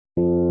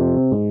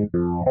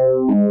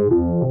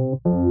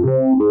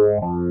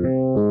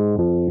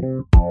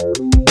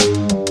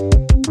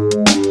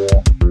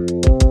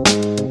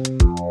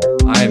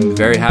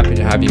happy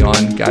to have you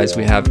on, guys.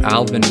 We have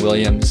Alvin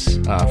Williams,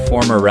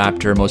 former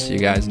Raptor. Most of you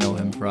guys know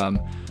him from.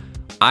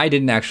 I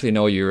didn't actually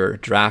know you were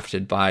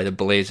drafted by the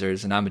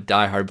Blazers, and I'm a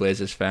diehard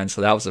Blazers fan,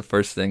 so that was the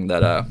first thing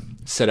that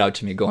stood out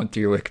to me going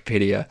through your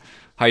Wikipedia.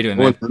 How you doing,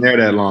 man? I wasn't there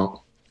that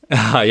long.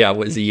 Yeah,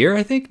 was a year,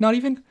 I think? Not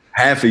even?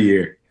 Half a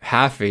year.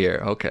 Half a year.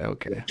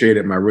 Okay.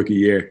 Traded my rookie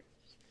year.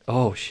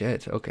 Oh,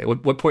 shit. Okay.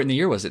 What point in the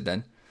year was it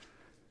then?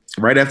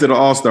 Right after the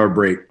All-Star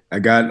break. I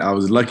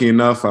was lucky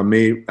enough. I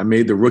made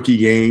the rookie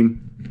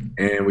game,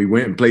 and we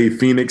went and played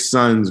Phoenix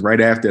Suns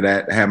right after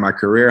that. I had my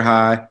career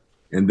high,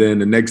 and then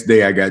the next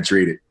day I got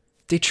traded.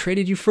 They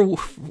traded you for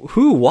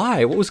who?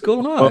 Why? What was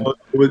going on?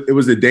 It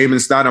was the Damon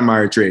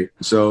Stoudemire trade.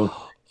 So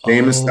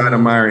Damon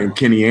Stoudemire and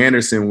Kenny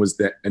Anderson was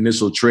the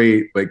initial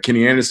trade, but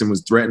Kenny Anderson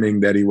was threatening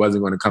that he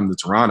wasn't going to come to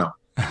Toronto.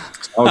 So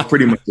I was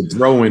pretty much a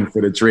throw-in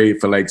for the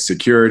trade for like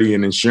security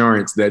and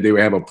insurance that they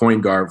would have a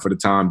point guard for the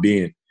time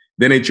being.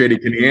 Then they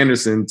traded Kenny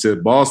Anderson to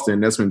Boston.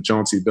 That's when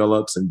Chauncey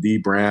Billups and D.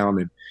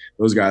 Brown and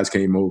those guys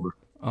came over.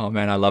 Oh,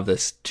 man, I love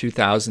this.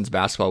 2000s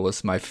basketball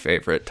was my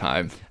favorite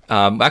time.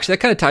 Actually,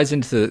 that kind of ties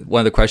into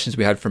one of the questions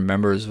we had from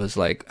members was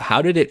like,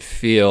 how did it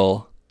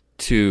feel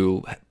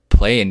to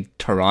play in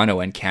Toronto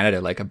and Canada,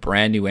 like a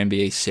brand new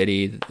NBA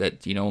city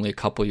that, only a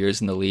couple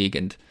years in the league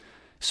and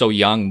so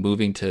young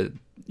moving to,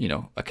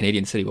 a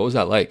Canadian city? What was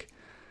that like?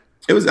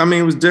 It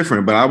was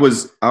different, but I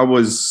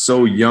was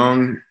so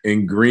young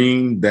and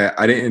green that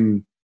I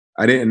didn't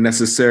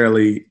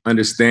necessarily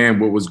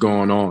understand what was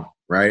going on,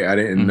 right? I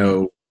didn't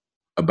know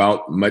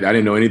about much. I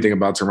didn't know anything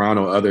about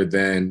Toronto other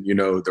than,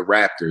 the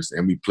Raptors,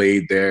 and we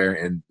played there,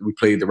 and we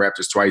played the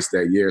Raptors twice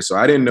that year. So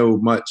I didn't know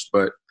much,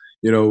 but,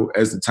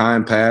 as the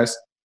time passed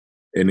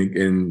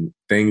and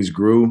things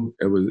grew,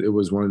 it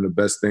was one of the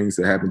best things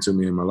that happened to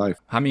me in my life.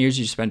 How many years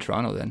did you spend in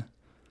Toronto then?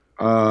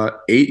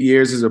 8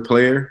 years as a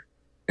player.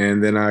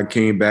 And then I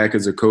came back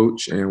as a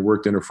coach and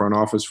worked in the front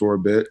office for a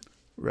bit.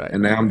 Right.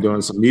 And now I'm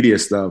doing some media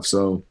stuff.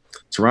 So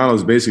Toronto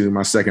is basically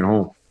my second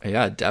home.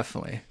 Yeah,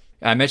 definitely.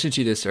 I mentioned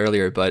to you this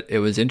earlier, but it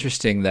was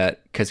interesting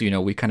that because,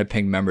 we kind of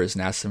pinged members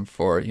and asked them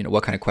for,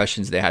 what kind of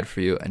questions they had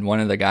for you. And one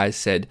of the guys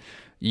said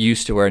you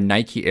used to wear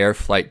Nike Air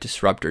Flight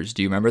Disruptors.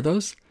 Do you remember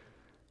those?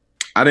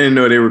 I didn't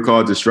know they were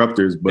called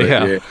Disruptors, but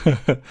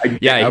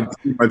I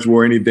pretty much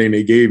wore anything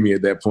they gave me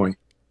at that point.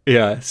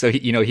 Yeah. So,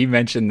 he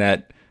mentioned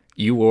that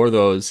you wore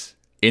those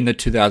in the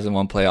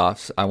 2001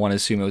 playoffs. I want to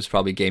assume it was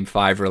probably Game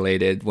 5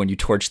 related when you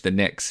torched the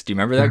Knicks. Do you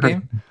remember that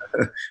game?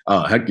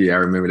 Oh, heck yeah, I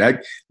remember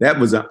that. That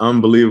was an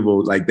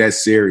unbelievable, that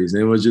series.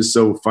 And it was just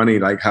so funny,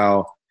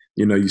 how,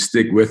 you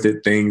stick with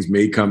it, things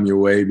may come your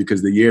way,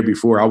 because the year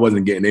before I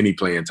wasn't getting any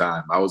playing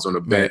time. I was on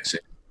the bench,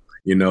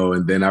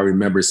 and then I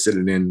remember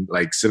sitting on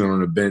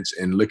the bench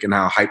and looking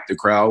how hyped the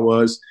crowd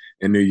was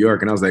in New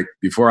York. And I was like,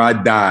 before I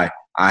die,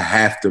 I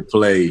have to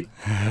play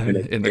in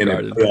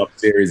a playoff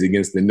series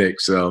against the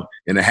Knicks. So,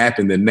 and it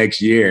happened the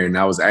next year, and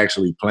I was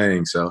actually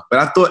playing. So, but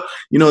I thought,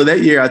 that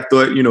year, I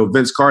thought,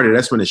 Vince Carter,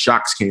 that's when the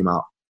Shocks came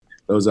out.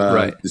 Those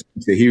the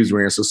suits that he was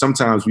wearing. So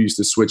sometimes we used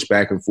to switch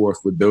back and forth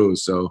with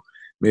those. So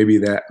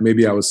maybe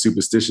I was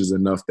superstitious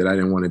enough that I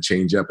didn't want to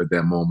change up at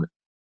that moment.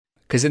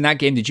 Because in that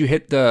game, did you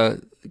hit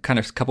the kind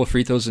of couple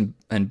free throws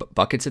and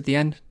buckets at the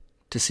end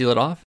to seal it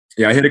off?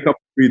 Yeah, I hit a couple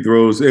free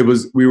throws. I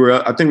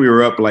think we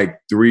were up like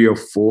 3 or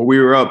 4. We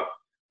were up,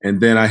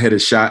 and then I hit a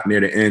shot near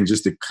the end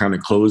just to kind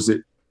of close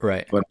it.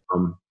 Right. But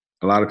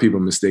a lot of people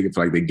mistake it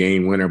for the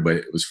game winner, but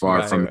it was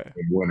far from the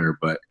game winner.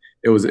 But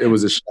it was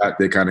a shot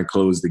that kind of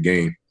closed the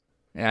game.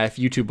 Yeah, if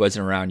YouTube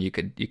wasn't around, you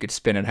could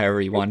spin it however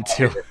you wanted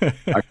to.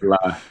 I could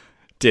lie.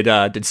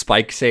 Did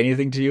Spike say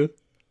anything to you?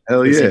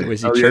 Hell yeah.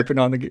 Was he chirping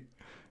on the game?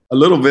 A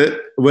little bit,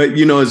 but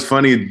it's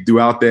funny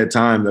throughout that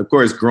time, of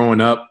course,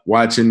 growing up,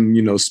 watching,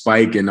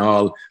 Spike and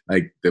all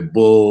the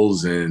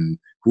Bulls and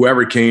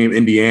whoever came,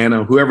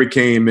 Indiana, whoever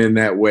came in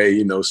that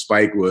way,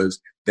 Spike was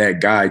that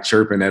guy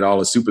chirping at all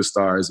the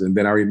superstars. And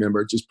then I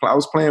remember I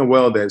was playing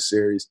well that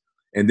series.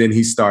 And then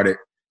he started,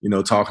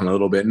 talking a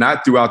little bit,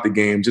 not throughout the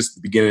game, just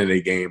the beginning of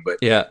the game. But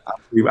yeah,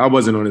 I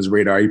wasn't on his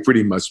radar. He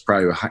pretty much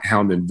probably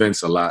hounding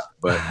Vince a lot,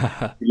 but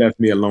he left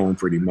me alone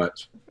pretty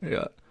much.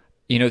 Yeah.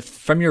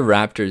 From your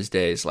Raptors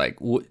days,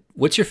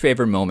 what's your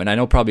favorite moment? I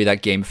know probably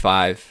that Game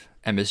 5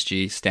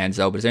 MSG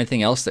stands out, but is there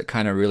anything else that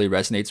kind of really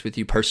resonates with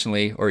you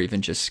personally, or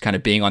even just kind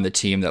of being on the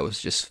team that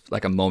was just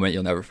like a moment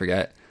you'll never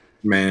forget?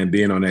 Man,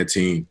 being on that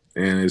team.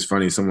 And it's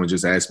funny, someone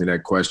just asked me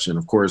that question.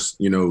 Of course,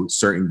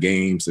 certain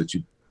games that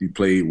you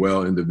played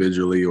well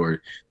individually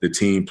or the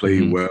team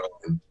played well.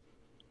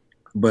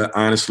 But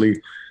honestly,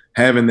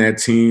 having that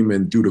team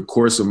and through the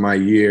course of my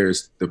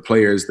years, the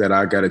players that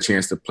I got a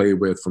chance to play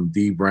with, from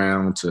D.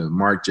 Brown to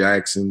Mark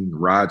Jackson,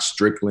 Rod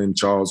Strickland,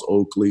 Charles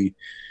Oakley,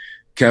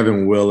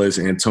 Kevin Willis,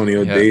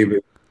 Antonio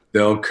Davis,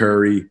 Del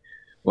Curry,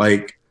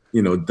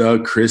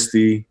 Doug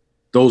Christie,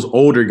 those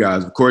older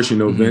guys. Of course,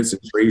 Vince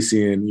and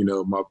Tracy and,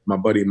 my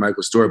buddy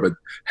Michael Stewart, but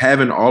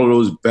having all of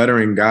those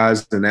veteran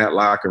guys in that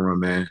locker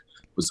room, man,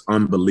 was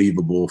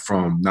unbelievable,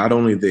 from not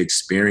only the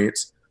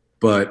experience,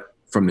 but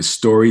from the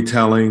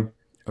storytelling,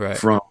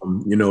 from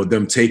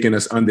Them taking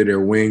us under their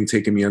wing,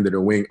 taking me under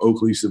their wing.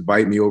 Oakley used to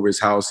invite me over his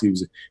house.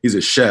 He's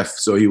a chef,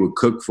 so he would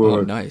cook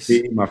for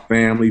me, my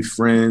family,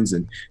 friends,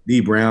 and D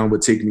Brown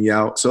would take me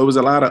out. So it was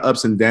a lot of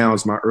ups and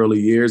downs my early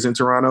years in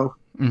Toronto,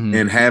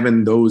 and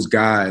having those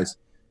guys,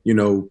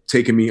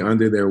 taking me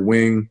under their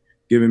wing,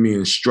 giving me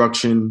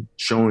instruction,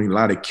 showing a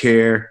lot of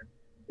care.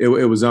 It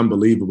was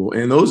unbelievable.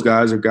 And those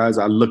guys are guys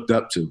I looked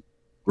up to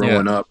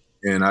growing up,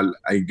 and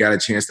I got a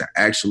chance to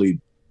actually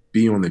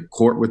be on the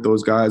court with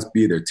those guys,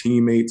 be their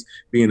teammates,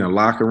 be in the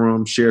locker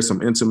room, share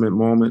some intimate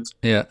moments.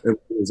 Yeah, it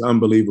was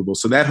unbelievable.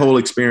 So that whole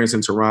experience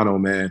in Toronto,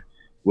 man,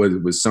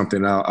 was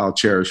something I'll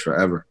cherish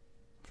forever.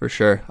 For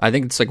sure. I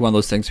think it's like one of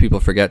those things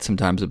people forget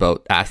sometimes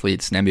about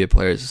athletes and NBA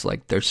players. It's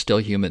like they're still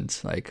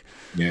humans. Like,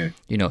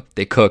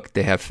 they cook,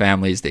 they have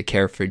families, they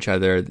care for each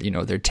other.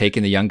 They're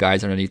taking the young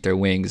guys underneath their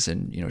wings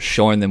and,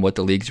 showing them what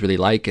the league's really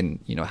like and,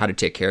 how to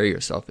take care of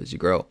yourself as you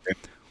grow.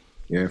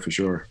 Yeah, for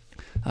sure.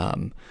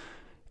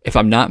 If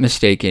I'm not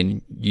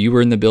mistaken, you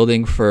were in the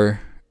building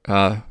for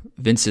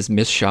Vince's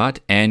missed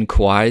shot and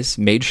Kawhi's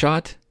made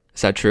shot.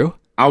 Is that true?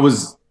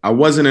 I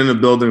wasn't in the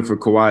building for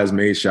Kawhi's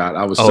made shot.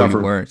 I was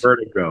suffering from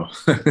vertigo.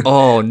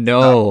 Oh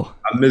no!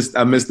 I missed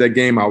that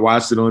game. I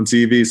watched it on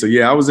TV. So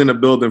yeah, I was in the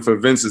building for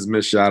Vince's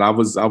missed shot. I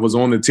was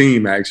on the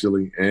team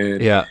actually,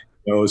 and it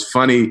was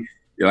funny.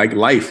 Like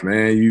life,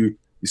 man. You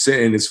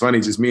sit and it's funny.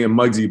 Just me and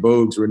Muggsy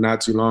Bogues were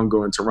not too long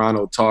ago in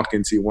Toronto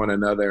talking to one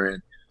another,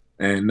 and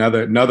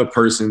another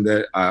person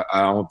that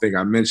I don't think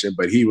I mentioned,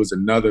 but he was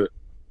another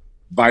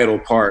vital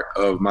part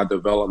of my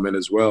development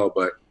as well.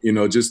 But,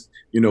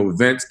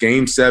 Vince,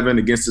 Game 7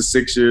 against the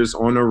Sixers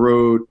on the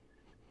road,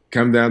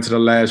 come down to the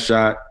last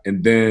shot,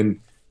 and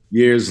then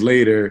years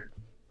later,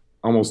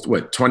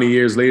 20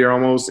 years later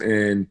almost,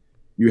 and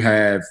you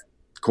have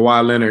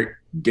Kawhi Leonard,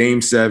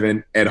 Game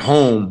 7 at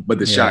home, but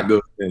the shot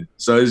goes in.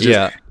 So it's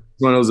just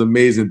one of those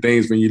amazing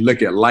things when you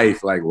look at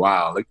life, like,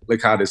 wow,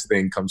 look how this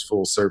thing comes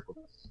full circle.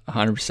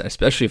 100%,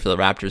 especially for the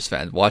Raptors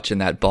fans, watching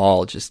that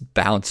ball just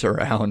bounce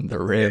around the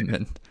rim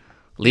and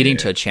leading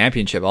to a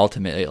championship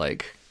ultimately.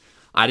 Like,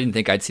 I didn't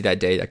think I'd see that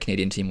day that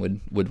Canadian team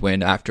would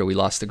win after we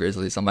lost the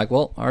Grizzlies. I'm like,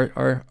 well,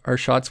 our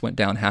shots went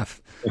down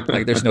half.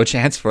 Like, there's no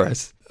chance for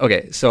us.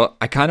 Okay, so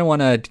I kind of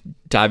want to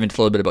dive into a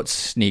little bit about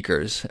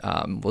sneakers.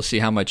 We'll see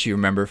how much you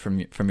remember from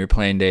your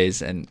playing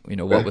days and,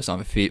 what was on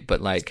the feet.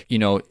 But, like, in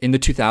the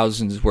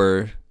 2000s,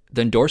 were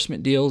the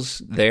endorsement deals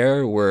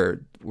there?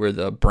 Were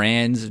the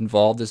brands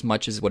involved as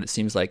much as what it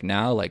seems like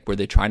now? Like, were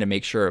they trying to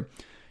make sure,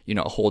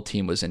 a whole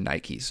team was in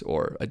Nikes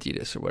or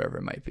Adidas or whatever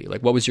it might be?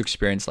 Like, what was your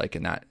experience like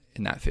in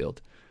that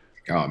field?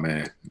 Oh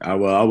man, I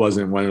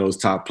wasn't one of those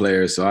top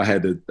players, so I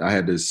had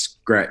to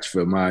scratch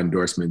for my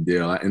endorsement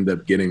deal. I ended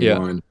up getting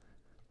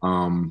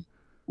one.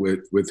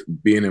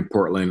 With being in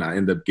Portland, I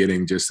ended up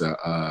getting just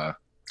I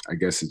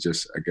guess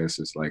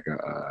it's like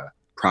a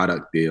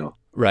product deal,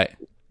 right?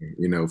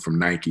 From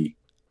Nike.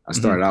 I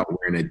started out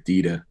wearing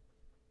Adidas.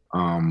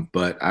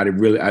 But I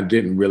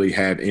didn't really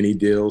have any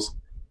deals.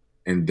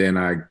 And then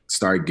I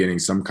started getting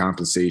some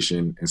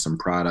compensation and some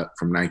product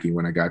from Nike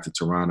when I got to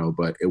Toronto,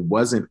 but it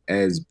wasn't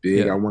as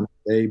big, I want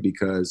to say,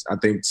 because I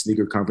think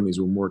sneaker companies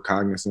were more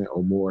cognizant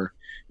or more,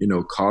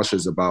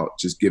 cautious about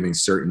just giving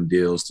certain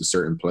deals to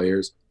certain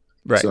players.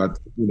 Right. So,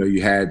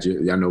 you had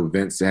I know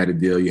Vince had a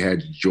deal, you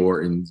had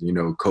Jordans,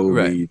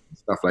 Kobe,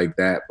 stuff like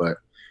that. But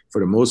for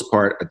the most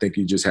part, I think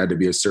you just had to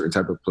be a certain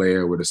type of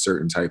player with a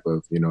certain type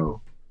of,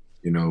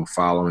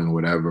 following or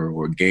whatever,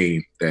 or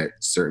game that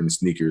certain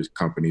sneakers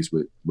companies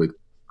would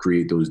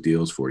create those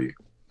deals for you.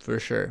 For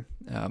sure.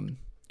 In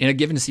a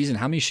given season,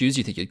 how many shoes do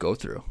you think you'd go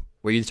through?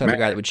 Were you the type of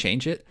guy that would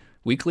change it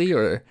weekly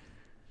or?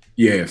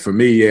 Yeah, for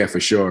me, for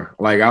sure.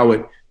 Like I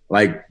would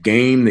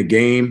game to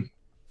game,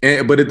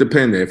 but it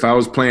depended. If I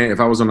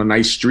was on a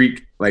nice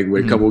streak, like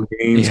with a couple of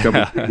games,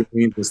 couple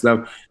games and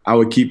stuff, I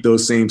would keep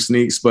those same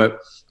sneaks. But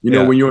when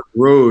you're on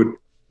the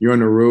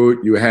road,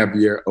 you have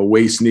your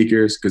away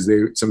sneakers because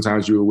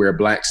sometimes you would wear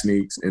black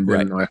sneaks, and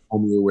then at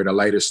home you would wear the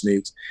lighter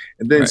sneaks.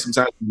 And then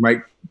sometimes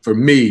for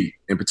me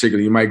in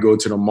particular, you might go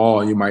to the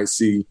mall and you might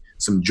see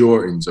some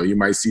Jordans, or you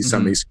might see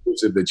something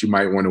exclusive that you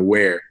might want to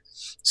wear.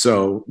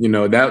 So,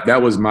 that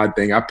was my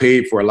thing. I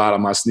paid for a lot of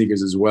my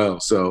sneakers as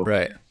well. So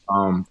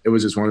it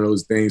was just one of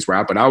those things where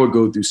I would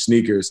go through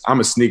sneakers.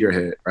 I'm a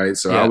sneakerhead, right?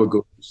 So I would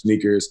go through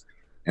sneakers,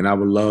 and I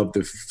would love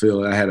to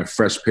feel I had a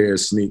fresh pair of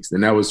sneaks.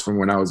 And that was from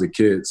when I was a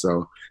kid.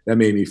 So that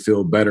made me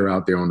feel better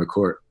out there on the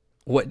court.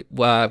 When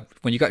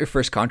you got your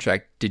first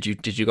contract, did you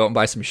go out and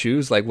buy some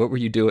shoes? Like, what were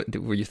you doing?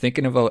 Were you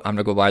thinking about, I'm going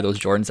to go buy those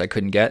Jordans I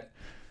couldn't get?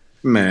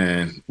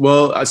 Man,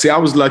 well, see, I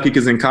was lucky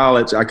because in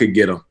college I could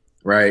get them,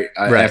 right?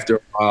 After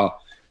a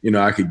while,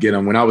 I could get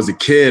them. When I was a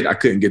kid, I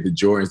couldn't get the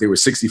Jordans. They were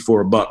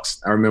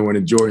 $64. I remember when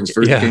the Jordans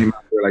first came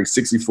out, they were like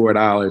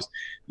 $64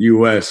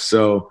 US.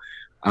 So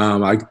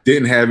I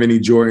didn't have any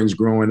Jordans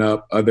growing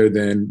up, other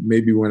than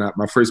maybe when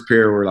my first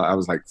pair were I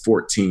was like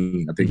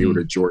 14. I think they were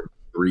the Jordan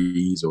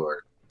 3s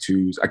or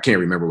 2s. I can't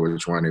remember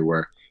which one they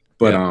were.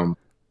 But I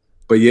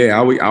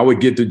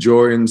would get the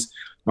Jordans.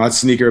 my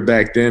sneaker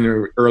back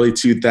then, early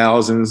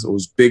 2000s,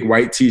 was big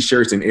white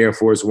T-shirts and Air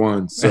Force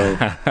Ones. So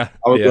I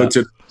would go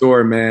to the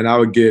store, man. I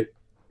would get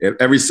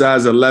every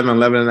size 11,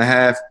 11 and a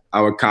half.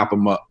 I would cop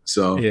them up.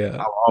 So I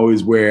would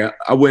always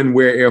I wouldn't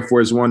wear Air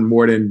Force One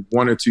more than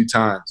 1 or 2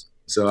 times.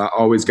 So I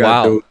always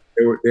got those.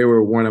 They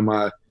were one of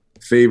my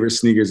favorite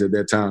sneakers at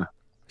that time.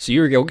 So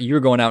you were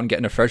going out and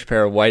getting a fresh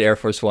pair of white Air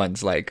Force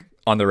Ones like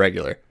on the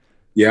regular.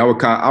 Yeah,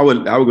 I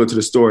would go to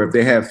the store. If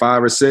they had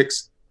 5 or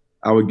 6,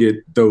 I would get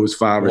those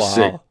 5 or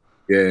 6.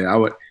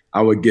 Yeah,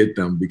 I would get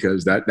them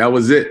because that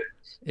was it.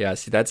 Yeah,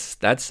 see that's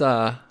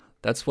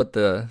what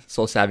the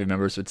Soul Savvy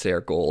members would say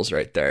are goals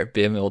right there.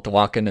 Being able to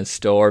walk in a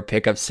store,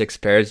 pick up 6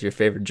 pairs of your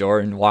favorite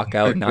Jordan, walk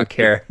out, not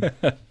care.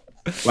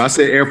 Well, I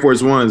say Air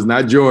Force Ones,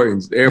 not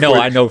Jordans.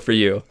 I know for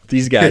you.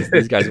 These guys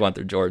want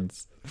their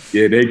Jordans.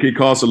 Yeah, they could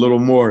cost a little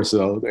more.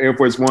 So the Air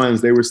Force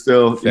Ones, they were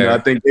still, I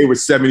think they were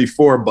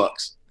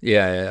 $74.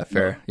 Yeah,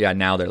 fair. Yeah,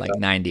 now they're like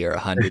 90 or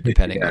 100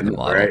 depending on the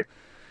model. Right.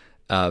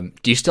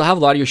 Do you still have a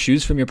lot of your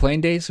shoes from your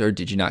playing days, or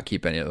did you not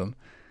keep any of them?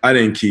 I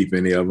didn't keep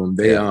any of them.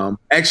 They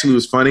actually, it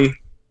was funny.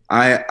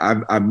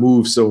 I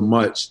moved so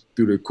much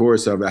through the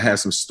course of it. I had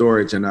some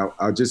storage, and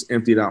I just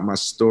emptied out my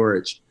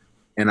storage,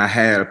 and I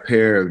had a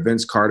pair of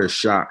Vince Carter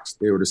Shocks.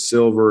 They were the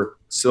silver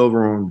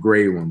on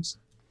gray ones,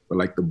 with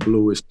like the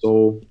bluish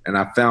sole. And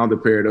I found a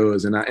pair of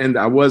those, and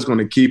I was going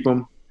to keep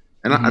them,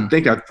 and I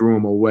think I threw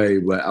them away.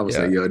 But I was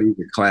like, yo, these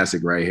are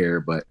classic right here.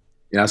 But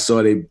I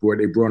saw they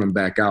brought them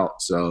back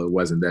out, so it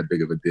wasn't that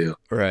big of a deal.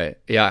 Right.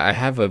 Yeah, I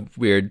have a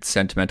weird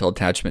sentimental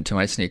attachment to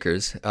my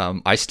sneakers.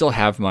 I still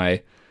have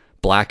my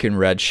black and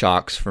red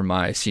Shocks from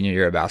my senior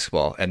year of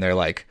basketball, and they're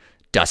like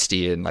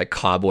dusty and like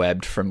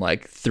cobwebbed from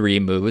like 3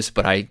 moves.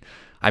 But I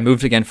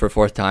moved again for a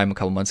 4th time a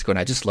couple months ago, and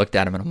I just looked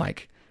at them and I'm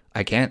like,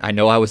 I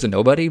know I was a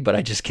nobody, but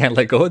I just can't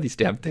let go of these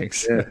damn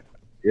things.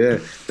 Yeah.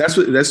 That's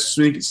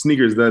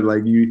sneakers that,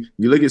 like, you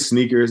look at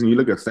sneakers and you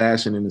look at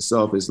fashion in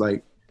itself. It's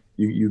like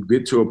you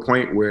get to a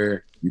point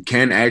where you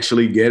can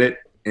actually get it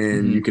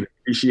and you can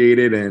appreciate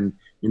it, and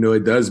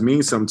it does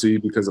mean something to you,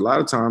 because a lot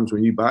of times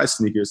when you buy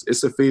sneakers,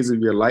 it's a phase of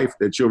your life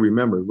that you'll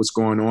remember what's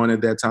going on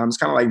at that time. It's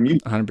kind of like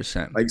music.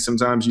 100%. Like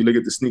sometimes you look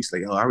at the sneaks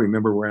like, oh, I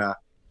remember when I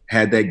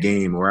had that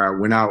game, or I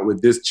went out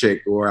with this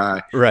chick, or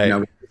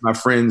my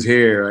friend's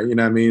hair, you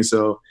know what I mean?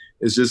 So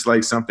it's just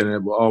like something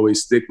that will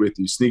always stick with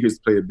you. Sneakers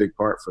play a big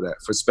part for that,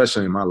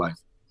 especially in my life.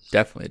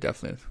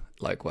 Definitely.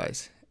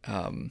 Likewise.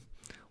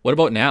 What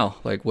about now?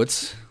 Like,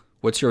 what's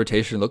your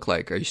rotation look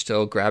like? Are you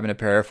still grabbing a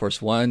pair of Air Force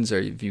Ones?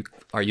 Are you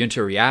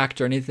into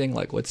React or anything?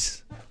 Like,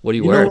 what do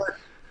you wear?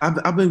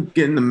 I've been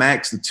getting the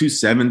Max, the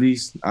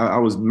 270s. I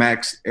was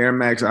Air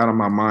Max out of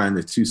my mind,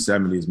 the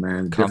 270s,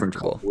 man. Different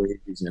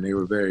colorways, and they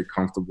were very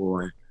comfortable.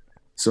 And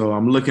so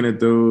I'm looking at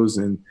those,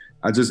 and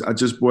I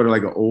just bought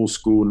like an old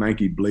school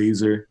Nike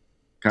Blazer,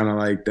 kind of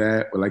like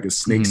that, with like a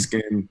snake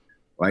skin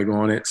like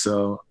on it.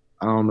 So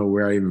I don't know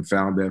where I even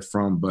found that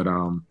from, but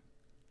I'm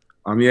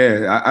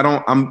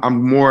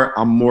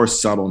more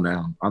subtle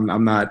now.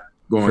 I'm not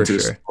going to the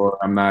store.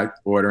 I'm not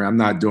ordering. I'm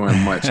not doing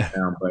much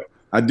now, but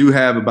I do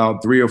have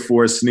about 3 or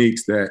 4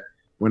 sneaks that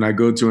when I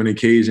go to an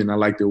occasion, I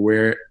like to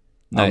wear it.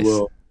 Nice.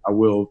 I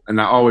will,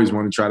 and I always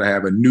want to try to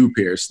have a new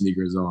pair of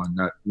sneakers on,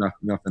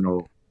 nothing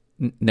old.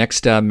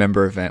 Next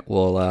member event,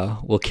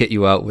 we'll kit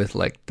you out with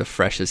like the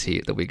freshest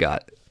heat that we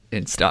got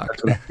in stock.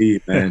 That's what I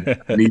need,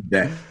 man. I need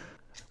that.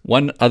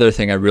 One other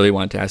thing I really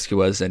wanted to ask you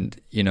was,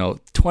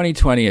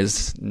 2020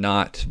 has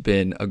not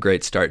been a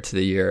great start to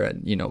the year,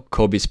 and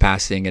Kobe's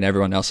passing and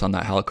everyone else on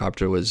that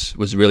helicopter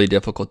was really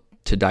difficult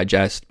to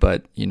digest.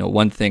 But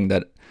one thing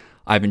that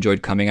I've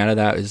enjoyed coming out of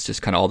that is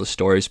just kind of all the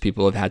stories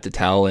people have had to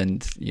tell,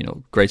 and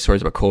great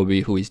stories about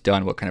Kobe, who he's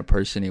done, what kind of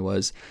person he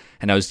was.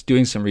 And I was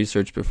doing some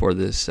research before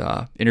this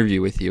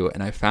interview with you,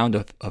 and I found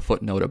a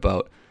footnote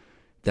about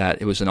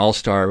that it was an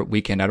all-star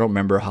weekend. I don't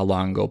remember how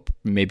long ago,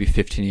 maybe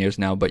 15 years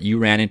now, but you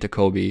ran into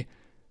Kobe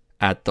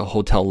at the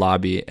hotel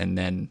lobby, and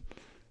then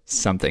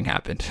something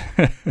happened.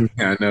 Yeah,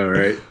 I know,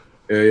 right?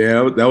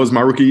 Yeah, that was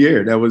my rookie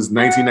year. That was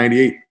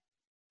 1998.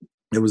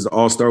 It was the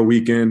all-star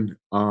weekend.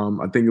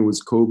 I think it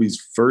was Kobe's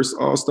first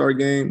all-star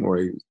game,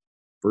 or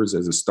first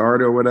as a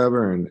starter or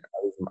whatever, and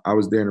I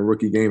was there in a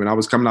rookie game, and I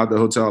was coming out the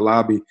hotel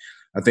lobby,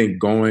 I think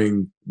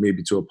going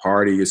maybe to a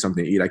party or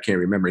something to eat. I can't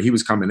remember. He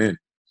was coming in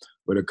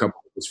with a couple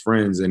of his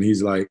friends, and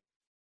he's like,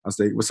 I was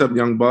like, what's up,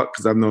 young buck?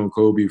 Because I've known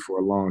Kobe for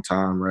a long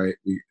time, right?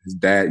 His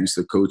dad used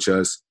to coach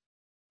us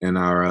in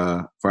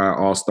for our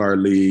all-star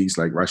leagues,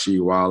 like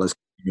Rasheed Wallace,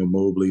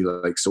 Mobley.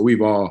 Like, so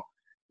we've all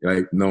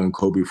known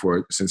Kobe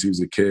since he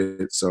was a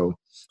kid. So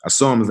I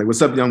saw him. I was like,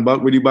 what's up, young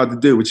buck? What are you about to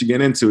do? What you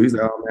getting into? He's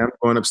like, oh, man, I'm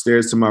going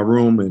upstairs to my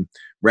room and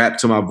rap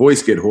till my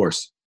voice get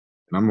hoarse.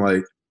 And I'm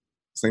like,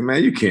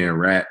 man, you can't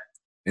rap.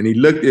 And he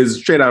looked, it's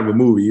straight out of a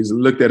movie. He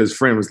looked at his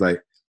friend, was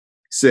like,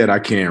 said, I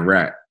can't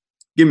rap.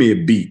 Give me a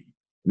beat.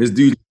 And this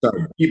dude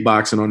started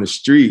beatboxing on the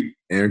street,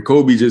 and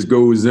Kobe just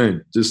goes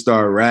in, just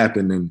started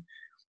rapping,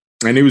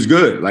 and he was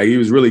good. Like, he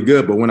was really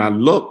good. But when I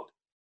looked,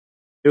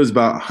 it was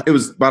about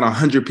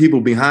 100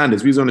 people behind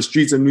us. We was on the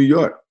streets of New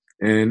York.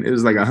 and it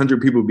was like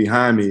 100 people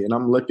behind me, and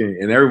I'm looking,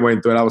 and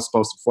everyone thought I was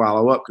supposed to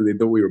follow up because they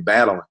thought we were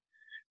battling.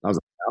 I was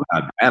like,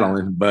 I'm not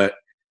battling, but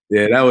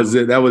yeah, that was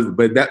it.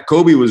 But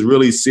Kobe was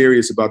really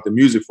serious about the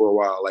music for a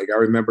while. Like I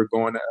remember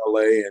going to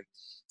LA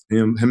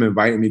and him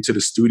inviting me to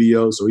the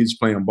studio. So he's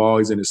playing ball.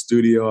 He's in the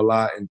studio a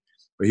lot,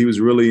 but he was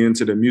really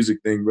into the music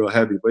thing real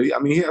heavy. But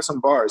he had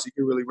some bars. He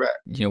could really rap.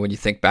 When you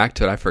think back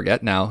to it, I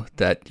forget now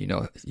that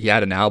he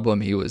had an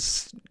album. It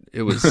was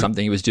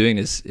something he was doing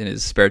in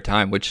his spare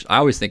time, which I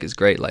always think is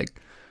great. Like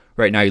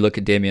right now, you look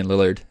at Damian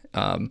Lillard.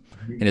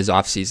 In his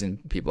off season,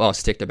 people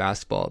stick to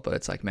basketball, but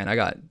it's like, man, I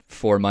got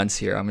 4 months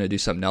here. I'm going to do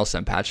something else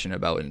I'm passionate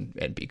about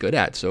and be good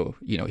at. So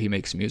he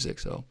makes music.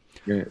 So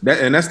yeah,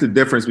 that's the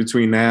difference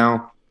between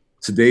now,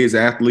 today's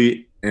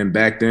athlete, and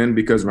back then.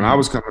 Because when I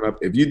was coming up,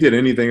 if you did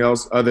anything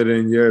else other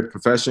than your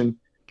profession,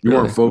 you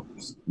weren't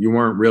focused. You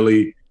weren't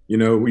really,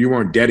 you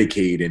weren't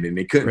dedicated, and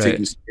they couldn't take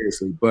you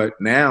seriously. But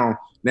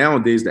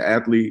nowadays, the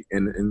athlete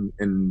and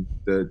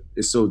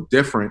it's so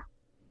different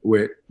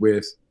with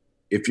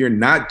if you're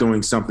not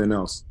doing something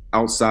else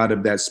outside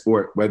of that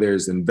sport, whether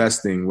it's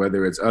investing,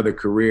 whether it's other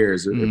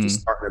careers, or if it's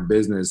starting a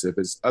business, if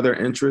it's other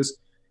interests,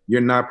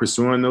 you're not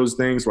pursuing those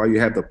things while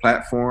you have the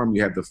platform,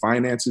 you have the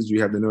finances,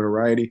 you have the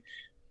notoriety,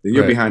 then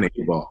you're behind the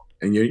eight ball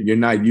and you're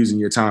not using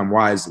your time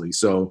wisely.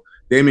 So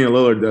Damian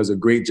Lillard does a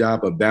great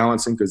job of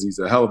balancing because he's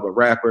a hell of a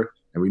rapper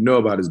and we know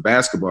about his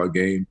basketball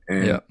game,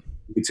 and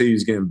you can tell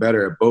he's getting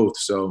better at both.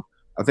 So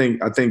I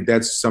think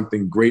that's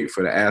something great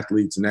for the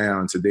athletes now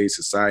in today's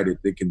society.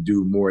 They can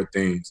do more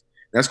things.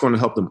 That's going to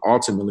help them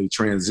ultimately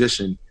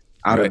transition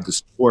out of the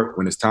sport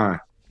when it's time.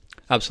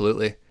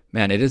 Absolutely.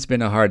 Man, it has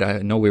been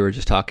I know we were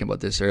just talking about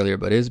this earlier,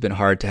 but it has been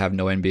hard to have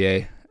no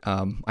NBA.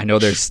 I know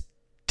there's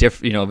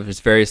there's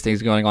various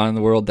things going on in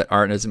the world that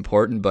aren't as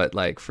important, but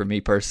like for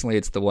me personally,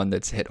 it's the one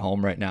that's hit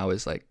home right now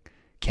is like,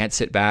 can't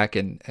sit back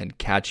and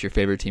catch your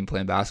favorite team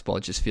playing basketball.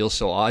 It just feels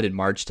so odd in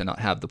March to not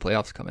have the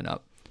playoffs coming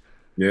up.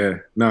 Yeah,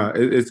 no,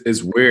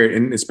 it's weird,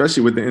 and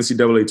especially with the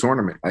NCAA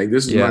tournament. Like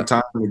this is my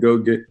time to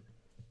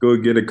go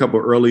get a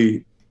couple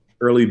early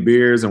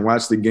beers and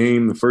watch the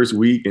game the first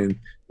week, and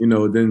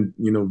then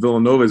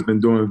Villanova has been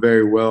doing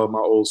very well at my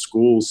old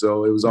school,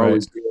 so it was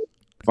always good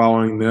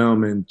following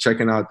them and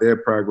checking out their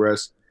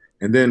progress.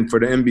 And then for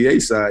the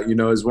NBA side,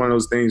 it's one of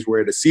those things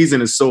where the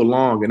season is so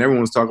long, and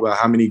everyone's talking about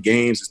how many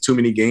games, it's too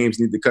many games,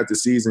 need to cut the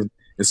season.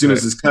 As soon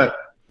as it's cut,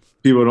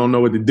 people don't know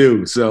what to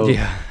do. So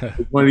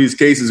it's one of these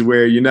cases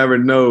where you never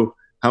know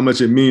how much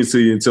it means to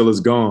you until it's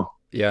gone.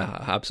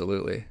 Yeah,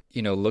 absolutely.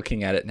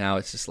 Looking at it now,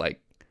 it's just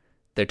like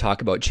they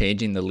talk about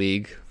changing the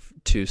league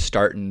to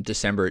start in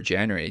December or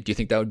January. Do you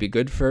think that would be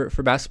good for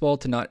basketball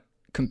to not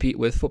compete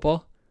with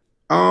football?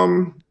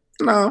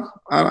 No,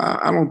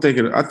 I don't think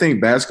it. I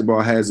think basketball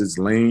has its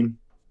lane.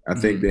 I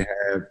think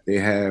they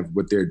have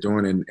what they're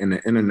doing, and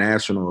the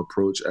international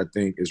approach, I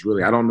think, is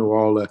really, I don't know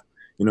all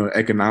the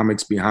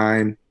economics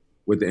behind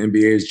what the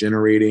NBA is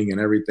generating and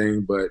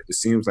everything, but it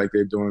seems like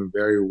they're doing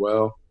very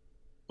well.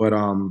 But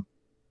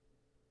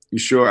you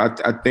sure?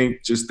 I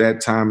think just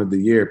that time of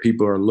the year,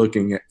 people are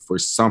looking for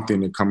something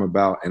to come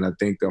about, and I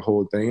think the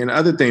whole thing. And the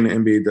other thing the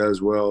NBA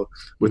does well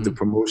with the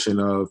promotion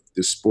of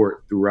the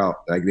sport throughout,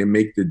 like they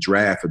make the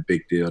draft a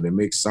big deal, they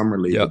make summer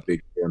league a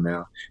big deal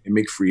now, they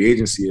make free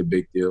agency a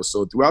big deal.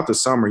 So throughout the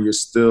summer, you're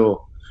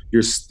still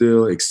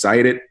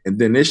excited. And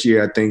then this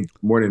year, I think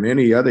more than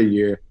any other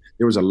year,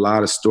 there was a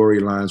lot of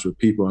storylines with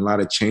people, and a lot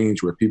of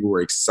change where people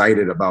were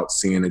excited about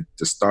seeing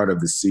the start of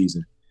the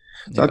season.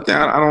 So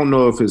I don't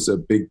know if it's a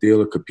big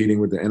deal of competing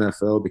with the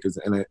NFL because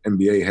the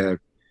NBA have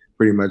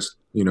pretty much,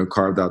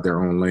 carved out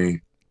their own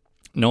lane.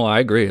 No, I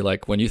agree.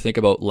 Like when you think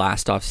about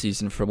last off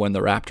season from when the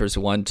Raptors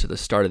won to the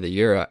start of the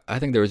year, I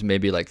think there was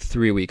maybe like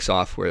 3 weeks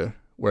off where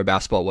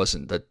basketball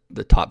wasn't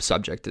the top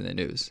subject in the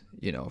news,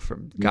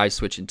 from guys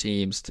switching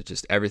teams to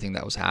just everything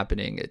that was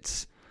happening.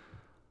 It's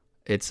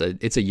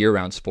a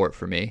year-round sport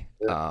for me.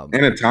 And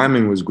the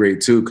timing was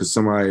great too, because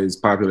somebody as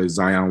popular as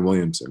Zion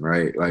Williamson,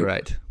 right?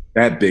 Like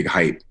that big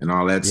hype and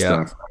all that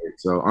stuff. Right?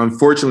 So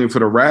unfortunately for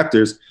the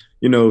Raptors,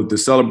 the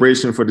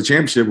celebration for the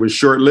championship was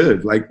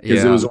short-lived,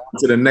 because it was on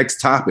to the next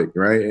topic,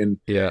 right? And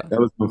that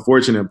was the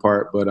unfortunate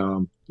part. But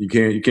you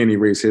can't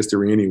erase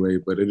history anyway.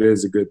 But it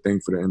is a good thing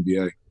for the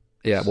NBA.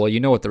 Yeah, well, you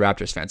know what the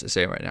Raptors fans are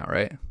saying right now,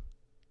 right?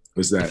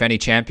 What's that? Defending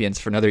champions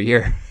for another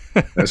year.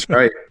 That's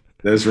right.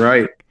 That's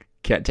right.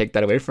 Can't take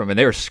that away from them. And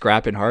they were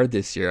scrapping hard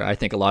this year. I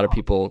think a lot of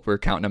people were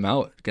counting them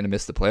out, going to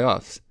miss the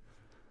playoffs.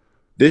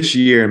 This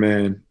year,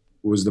 man,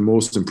 was the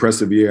most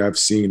impressive year I've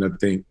seen, I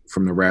think,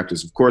 from the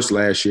Raptors. Of course,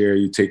 last year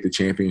you take the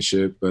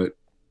championship, but,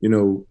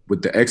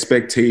 with the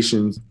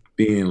expectations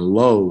being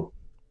low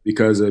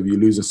because of you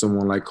losing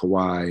someone like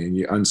Kawhi and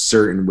you're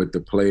uncertain with the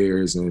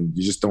players and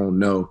you just don't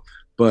know.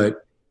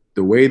 But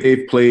the way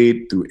they've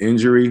played through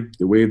injury,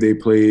 the way they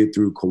played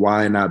through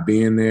Kawhi not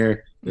being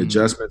there, the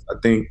adjustments, I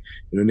think,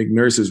 Nick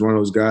Nurse is one of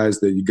those guys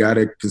that you got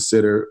to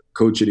consider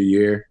coach of the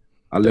year.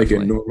 I look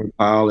at Norman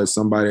Powell as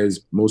somebody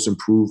as most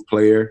improved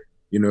player,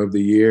 of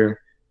the year.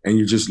 and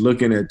you're just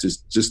looking at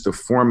just the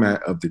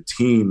format of the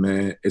team,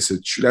 man.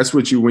 That's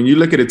what when you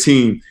look at a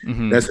team,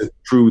 that's a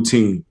true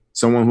team.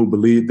 Someone who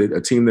believes that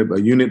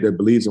a unit that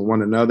believes in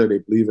one another, they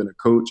believe in a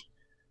coach,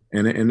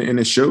 and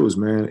it shows,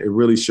 man. It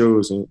really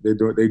shows, and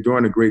they're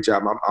doing a great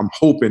job. I'm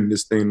hoping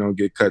this thing don't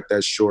get cut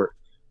that short,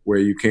 where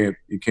you can't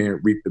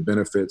reap the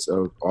benefits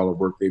of all the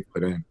work they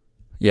put in.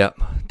 Yeah,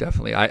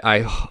 definitely.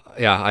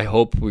 I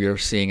hope we are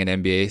seeing an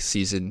NBA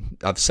season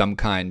of some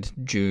kind,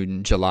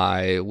 June,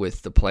 July,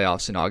 with the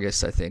playoffs in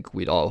August. I think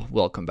we'd all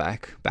welcome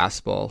back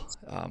basketball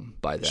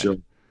by then. Sure.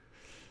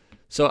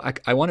 So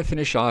I want to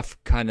finish off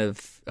kind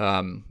of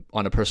on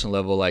a personal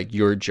level, like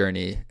your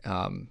journey,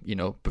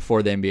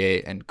 before the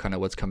NBA and kind of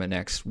what's coming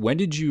next. When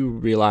did you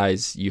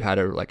realize you had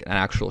an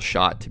actual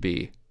shot to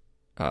be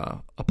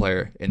a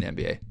player in the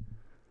NBA?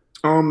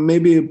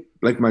 Maybe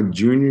like my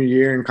junior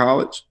year in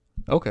college.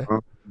 Okay.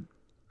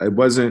 It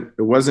wasn't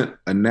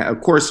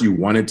of course I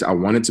wanted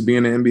to be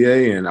in the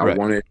NBA, and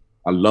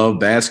I love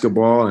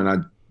basketball, and I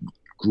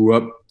grew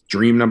up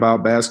dreaming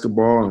about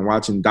basketball and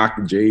watching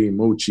Dr. J,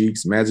 Mo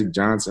Cheeks, Magic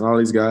Johnson, all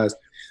these guys.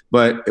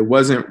 But it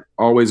wasn't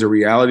always a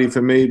reality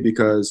for me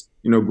because,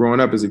 growing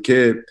up as a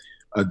kid,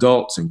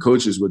 adults and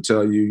coaches would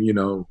tell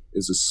you,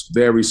 it's a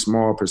very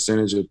small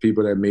percentage of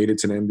people that made it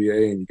to the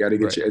NBA, and you got to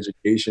get your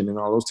education and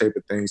all those type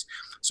of things.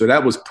 So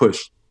that was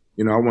pushed.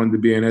 I wanted to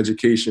be in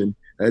education.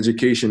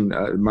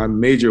 My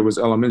major was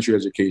elementary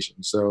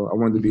education. So I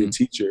wanted to be a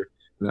teacher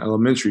in the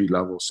elementary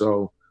level.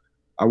 So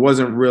I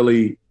wasn't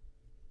really,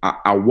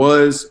 I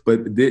was,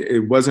 but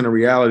it wasn't a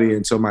reality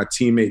until my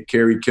teammate,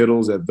 Kerry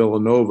Kittles at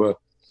Villanova,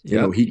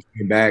 he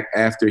came back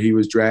after he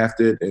was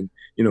drafted, and,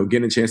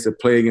 getting a chance to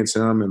play against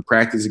him and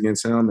practice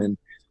against him, and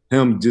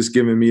him just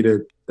giving me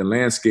the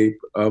landscape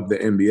of the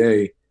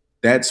NBA.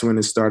 That's when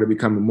it started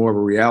becoming more of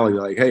a reality.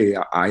 Like, hey,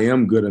 I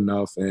am good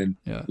enough, and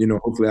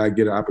hopefully I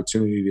get an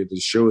opportunity to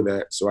show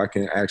that, so I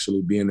can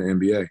actually be in the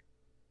NBA.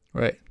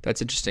 Right.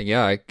 That's interesting.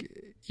 Yeah.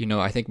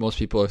 I think most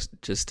people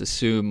just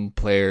assume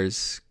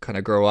players kind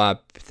of grow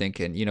up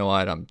thinking, you know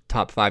what, I'm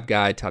top 5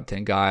 guy, top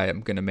 10 guy,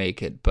 I'm going to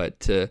make it. But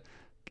to,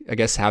 I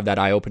guess, have that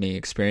eye-opening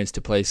experience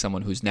to play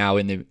someone who's now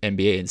in the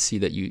NBA and see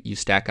that you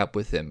stack up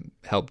with him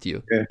helped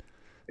you. Yeah.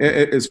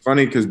 It's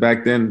funny because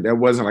back then that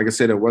wasn't, like I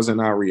said, it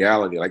wasn't our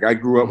reality. Like, I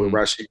grew up with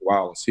Rasheed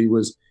Wallace. He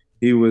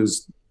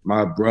was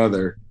my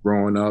brother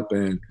growing up,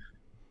 and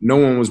no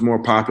one was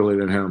more popular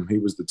than him. He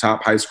was the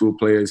top high school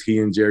players. He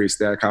and Jerry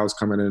Stackhouse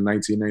coming in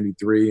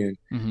 1993, and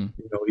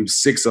he was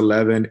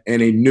 6'11",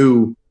 and they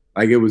knew,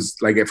 like, it was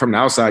like from the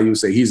outside you would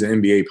say he's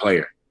an NBA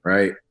player,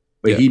 right?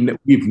 But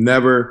we've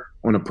never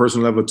on a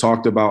personal level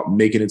talked about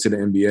making it to the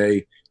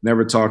NBA.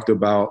 Never talked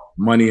about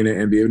money in the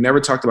NBA. Never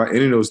talked about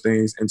any of those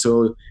things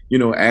until,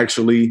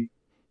 actually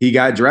he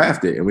got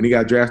drafted. And when he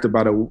got drafted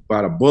by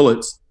the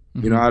Bullets,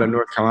 out of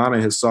North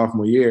Carolina his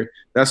sophomore year,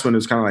 that's when it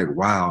was kind of like,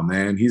 wow,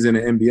 man, he's in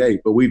the NBA.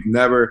 But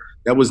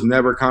that was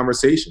never a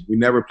conversation. We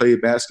never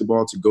played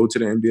basketball to go to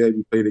the NBA.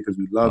 We played it because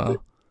we loved it.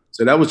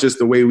 So that was just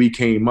the way we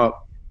came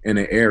up in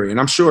the area. And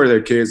I'm sure there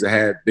are kids that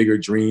had bigger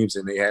dreams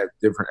and they had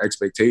different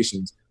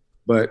expectations.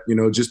 But,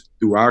 just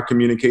through our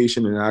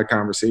communication and our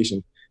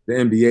conversation, the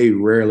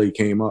NBA rarely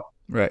came up.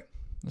 Right.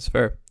 That's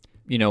fair.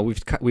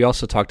 We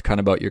also talked kind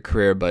of about your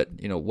career, but,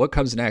 what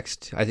comes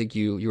next? I think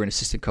you were an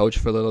assistant coach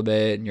for a little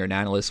bit and you're an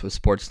analyst with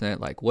Sportsnet.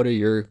 Like, what are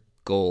your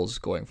goals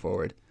going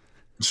forward?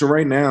 So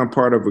right now I'm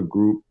part of a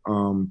group,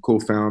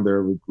 co-founder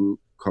of a group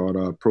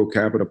called Pro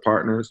Capita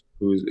Partners,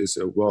 who is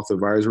a wealth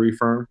advisory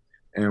firm.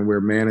 And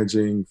we're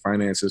managing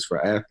finances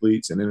for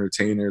athletes and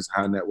entertainers,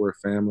 high net worth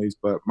families.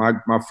 But my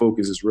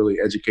focus is really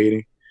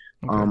educating,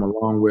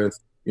 along with,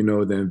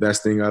 the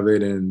investing of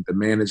it and the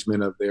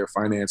management of their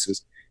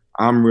finances.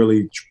 I'm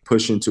really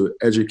pushing to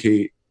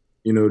educate,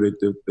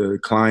 the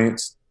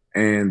clients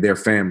and their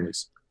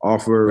families,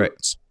 offer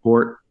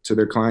support to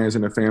their clients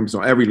and their families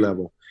on every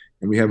level.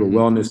 And we have a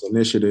wellness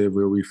initiative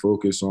where we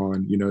focus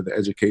on, the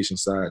education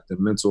side, the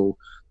mental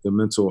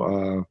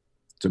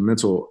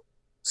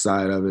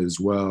side of it as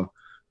well.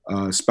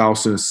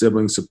 Spouse and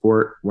sibling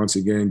support, once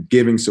again,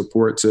 giving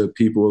support to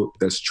people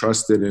that's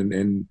trusted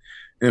in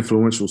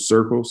influential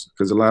circles,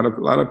 because a lot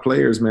of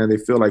players, man, they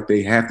feel like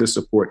they have to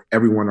support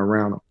everyone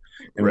around them.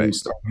 And when you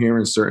start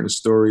hearing certain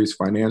stories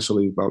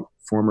financially about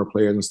former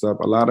players and stuff,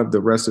 a lot of the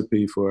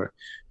recipe for,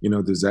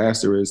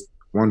 disaster is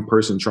one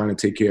person trying to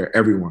take care of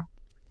everyone.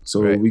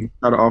 So we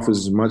try to offer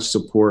as much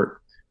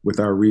support with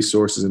our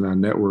resources and our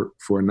network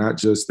for not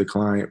just the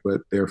client,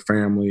 but their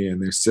family and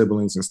their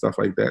siblings and stuff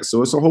like that.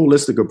 So it's a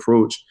holistic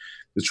approach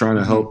to trying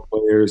to help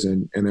players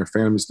and their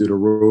families through the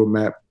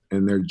roadmap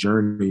and their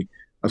journey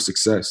of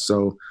success.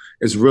 So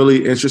it's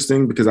really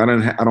interesting because I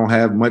don't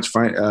have much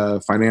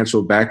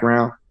financial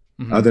background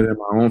other than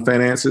my own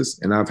finances,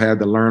 and I've had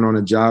to learn on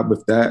the job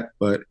with that.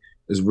 But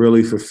it's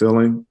really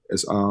fulfilling.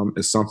 It's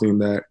something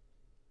that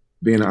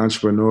being an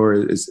entrepreneur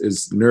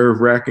is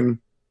nerve wracking.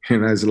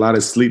 And there's a lot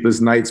of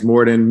sleepless nights,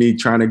 more than me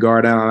trying to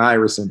guard Allen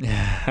Iverson.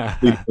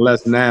 Sleep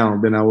less now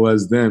than I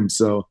was then.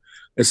 So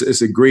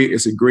it's a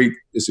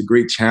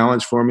great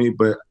challenge for me,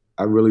 but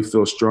I really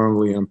feel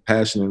strongly I'm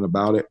passionate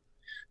about it.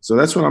 So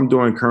that's what I'm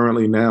doing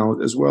currently now,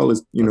 as well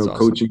as, That's awesome.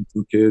 coaching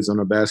some kids on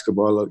the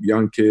basketball,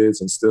 young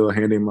kids, and still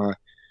handing my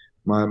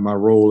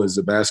role as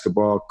a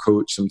basketball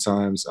coach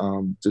sometimes,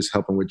 just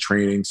helping with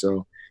training.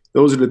 So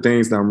those are the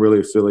things that I'm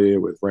really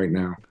affiliated with right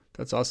now.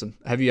 That's awesome.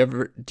 Do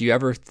you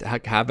ever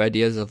have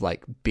ideas of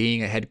like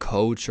being a head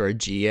coach or a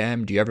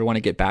GM? Do you ever want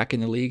to get back in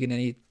the league in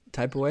any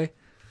type of way?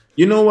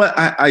 You know what?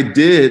 I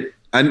did.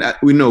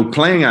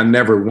 Playing, I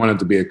never wanted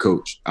to be a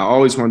coach. I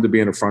always wanted to be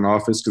in the front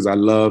office because I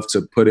love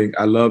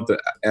the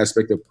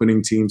aspect of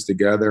putting teams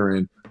together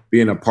and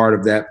being a part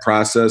of that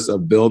process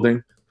of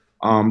building.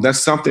 That's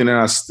something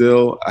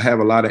that I have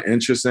a lot of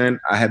interest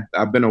in.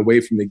 I've been away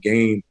from the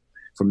game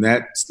from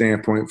that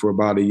standpoint for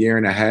about a year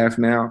and a half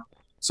now.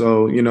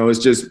 So, it's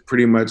just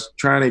pretty much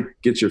trying to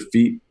get your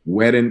feet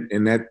wet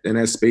in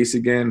that space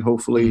again.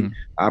 Hopefully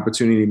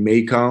opportunity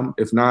may come.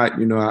 If not,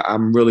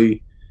 I'm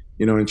really,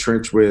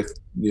 entrenched with,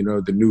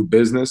 the new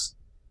business.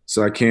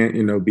 So I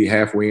can't, be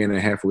halfway in and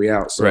halfway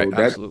out. So right,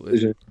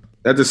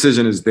 that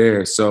decision is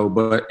there. So,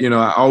 but,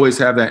 I always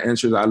have that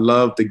interest. I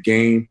love the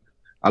game.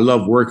 I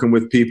love working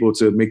with people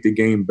to make the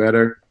game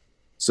better.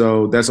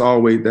 So that's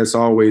always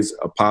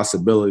a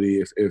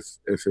possibility if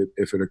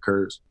it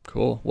occurs.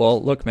 Cool.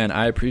 Well, look, man,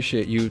 I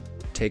appreciate you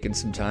taking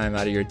some time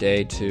out of your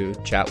day to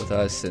chat with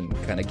us and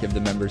kind of give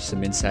the members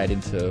some insight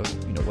into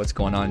what's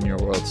going on in your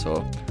world.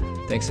 So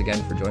thanks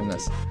again for joining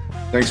us.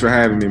 Thanks for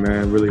having me,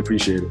 man. Really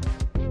appreciate it.